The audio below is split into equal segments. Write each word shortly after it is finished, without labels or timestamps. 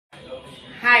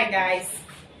Hi guys,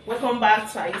 welcome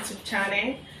back to our YouTube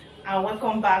channel and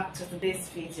welcome back to today's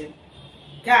video.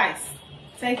 Guys,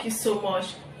 thank you so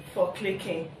much for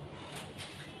clicking.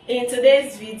 In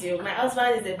today's video, my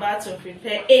husband is about to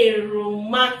prepare a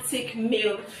romantic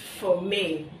meal for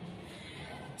me.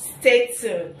 Stay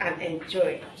tuned and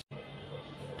enjoy.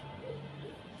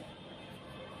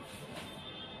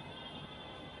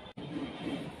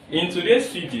 In today's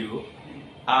video,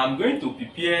 I'm going to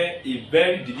prepare a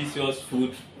very delicious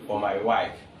food for my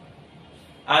wife.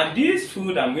 And this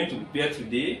food I'm going to prepare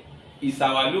today is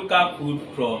our local food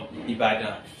from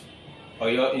Ibadan,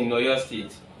 in Oyo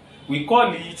State. We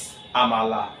call it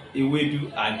amala,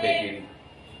 ewedu and gbegiri.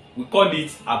 We call it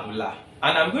abula.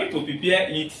 And I'm going to prepare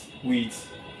it with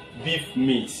beef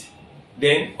meat.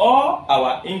 Then all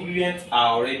our ingredients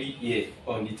are already here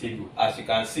on the table. As you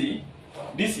can see,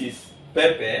 this is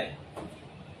pepper,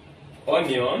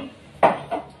 onion,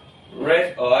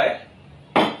 red oil,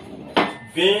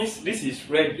 beans. This is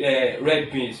red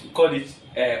beans. We call it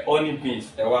honey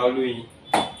beans.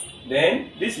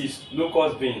 Then this is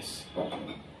locust beans,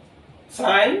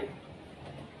 thyme,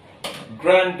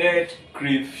 grounded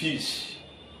crayfish.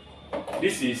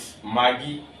 This is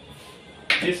maggi.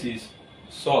 This is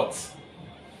salt.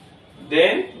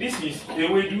 Then this is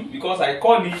ewedu, because I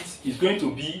call it's going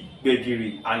to be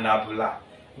gbegiri and abula.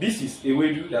 This is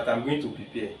ewedu that I'm going to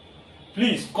prepare.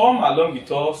 Please come along with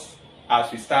us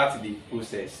as we start the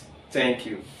process. Thank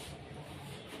you.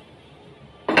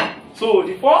 So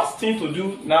the first thing to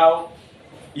do now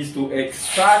is to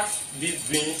extract these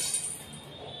beans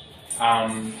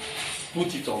and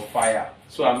put it on fire.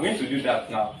 So I'm going to do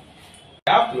that now.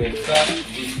 I have to extract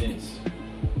these things.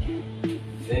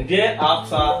 Then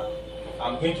thereafter,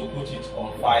 I'm going to put it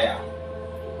on fire.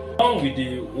 Along with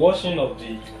the washing of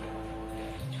the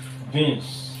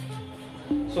beans.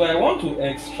 So I want to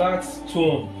extract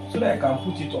stone so that I can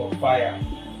put it on fire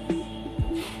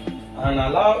and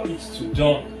allow it to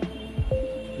done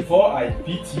before I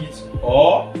beat it,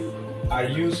 or I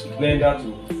use blender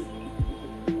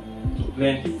to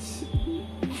blend it.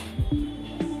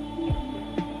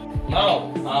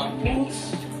 Now I've put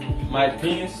my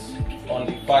beans on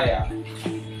the fire.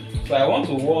 So I want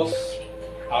to wash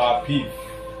our beef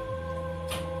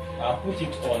and put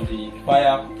it on the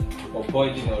fire for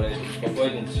boiling already, for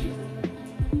boiling stew.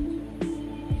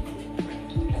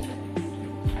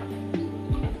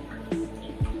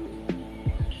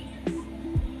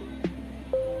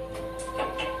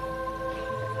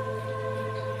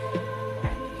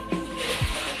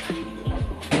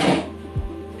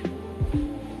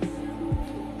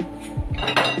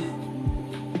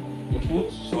 You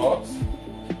put salt,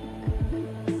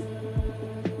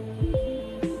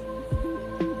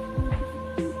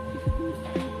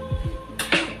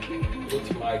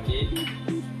 maggi,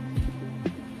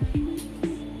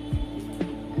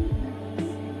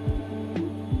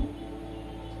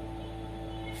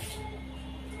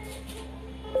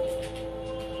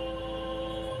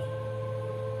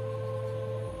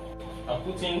 I'm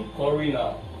putting curry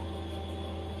now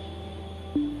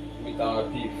with our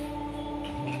beef.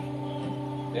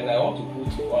 Then I want to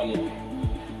put onion.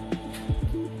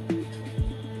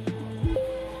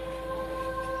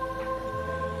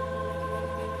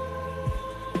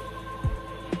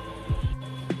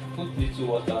 Put little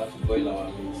water to boil our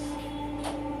meat.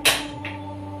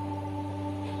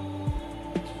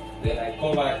 Then I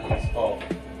cover it up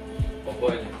for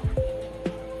boiling.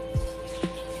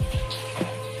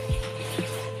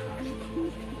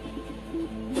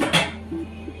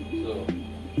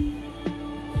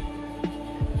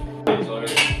 So it's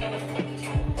already.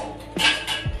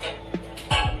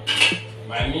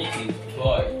 My meat is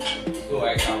boiled, so I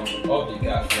can off the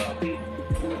gas now.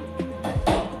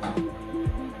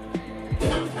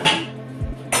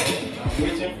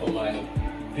 Waiting for my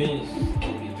beans to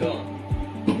be done.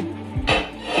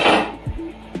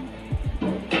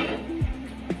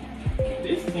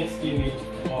 This thing still needs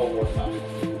more water.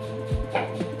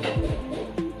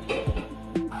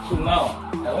 So now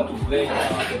I want to blend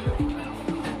our pepper.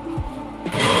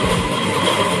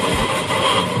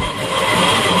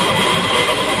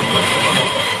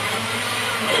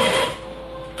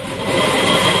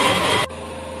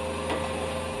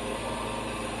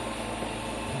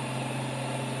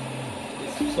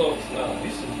 Salt now.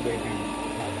 This is gbegiri.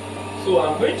 So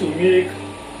I'm going to make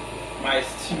my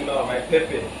stew now, my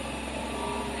pepper.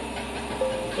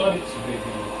 Turn it to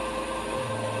gbegiri.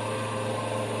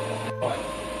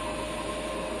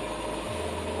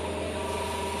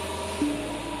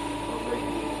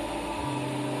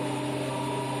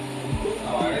 Put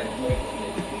our red oil.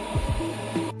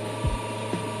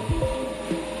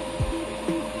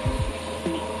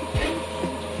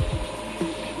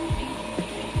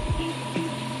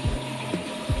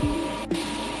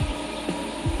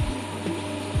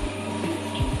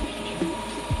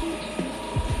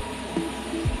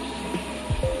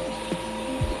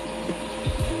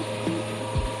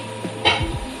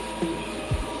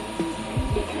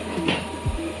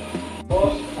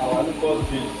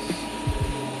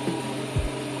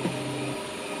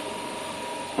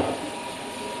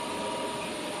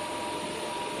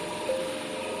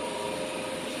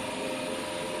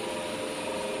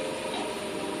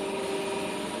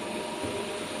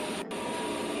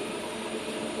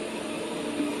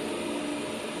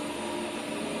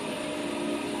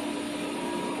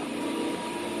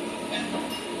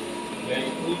 then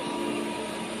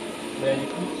you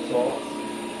put salt.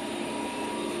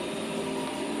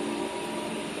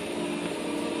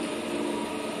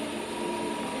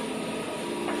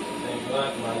 Then you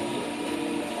add Maggi.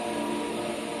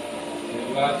 Then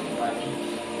you add Maggi.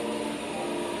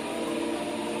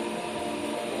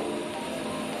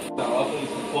 Now after you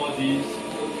pour this.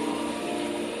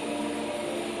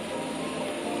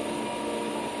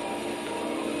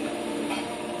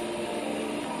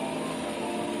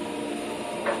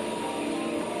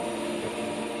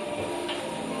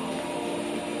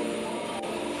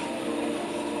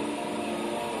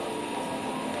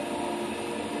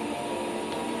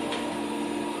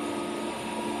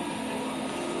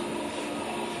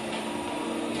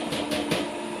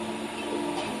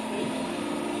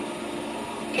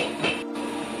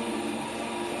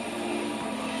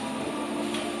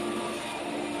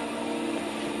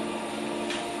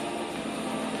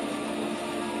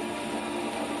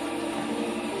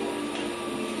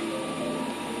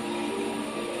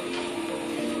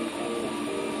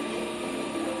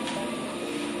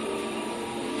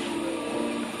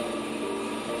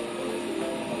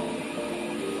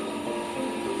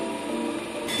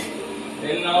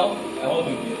 Then now I want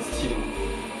to do stew.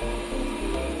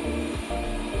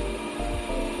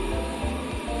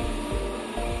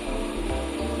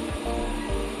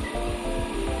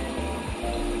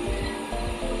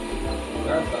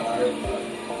 That's a red one.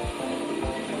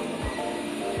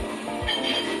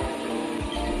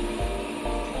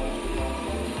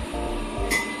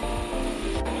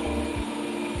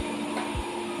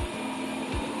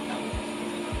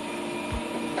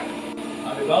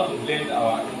 I'm about to blend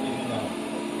our ingredient now.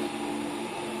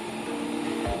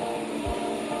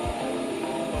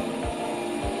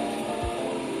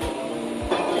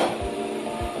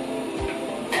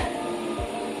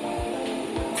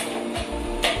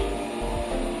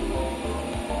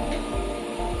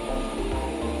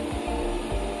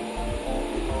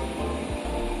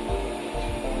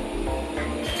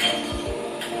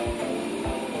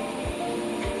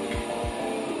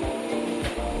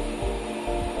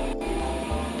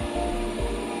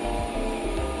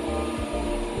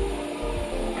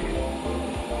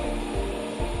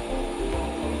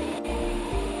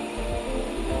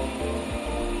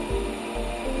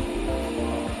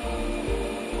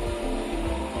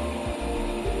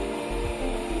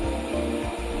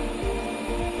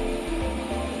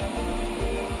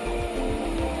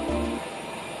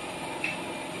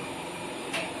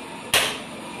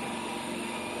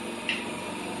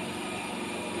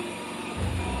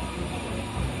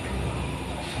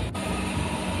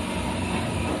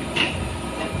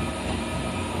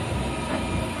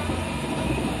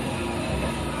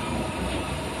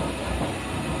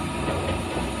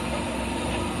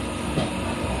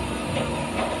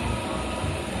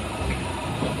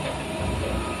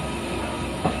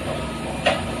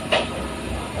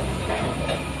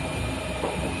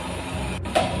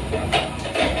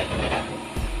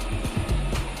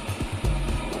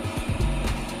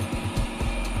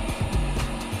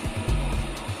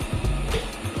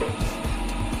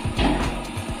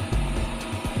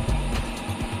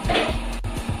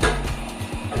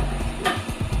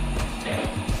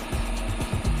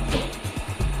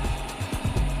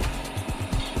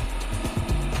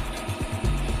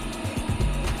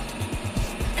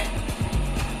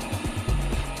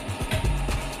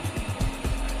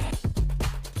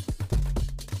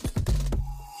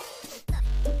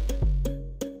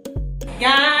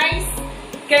 Guys,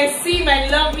 you can see my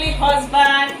lovely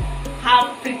husband have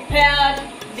prepared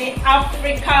the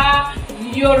Africa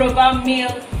Yoruba meal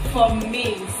for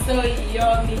me. So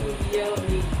yummy,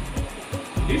 yummy.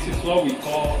 This is what we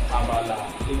call amala,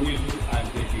 ewedu and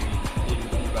gbegiri in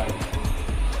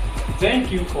Ibadan.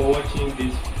 Thank you for watching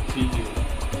this video.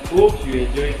 Hope you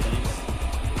enjoyed this.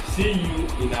 See you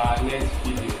in our next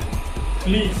video.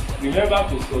 Please remember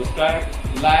to subscribe,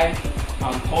 like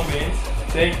and comment.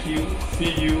 Thank you.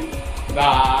 See you.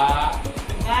 Bye.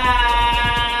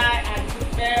 Bye.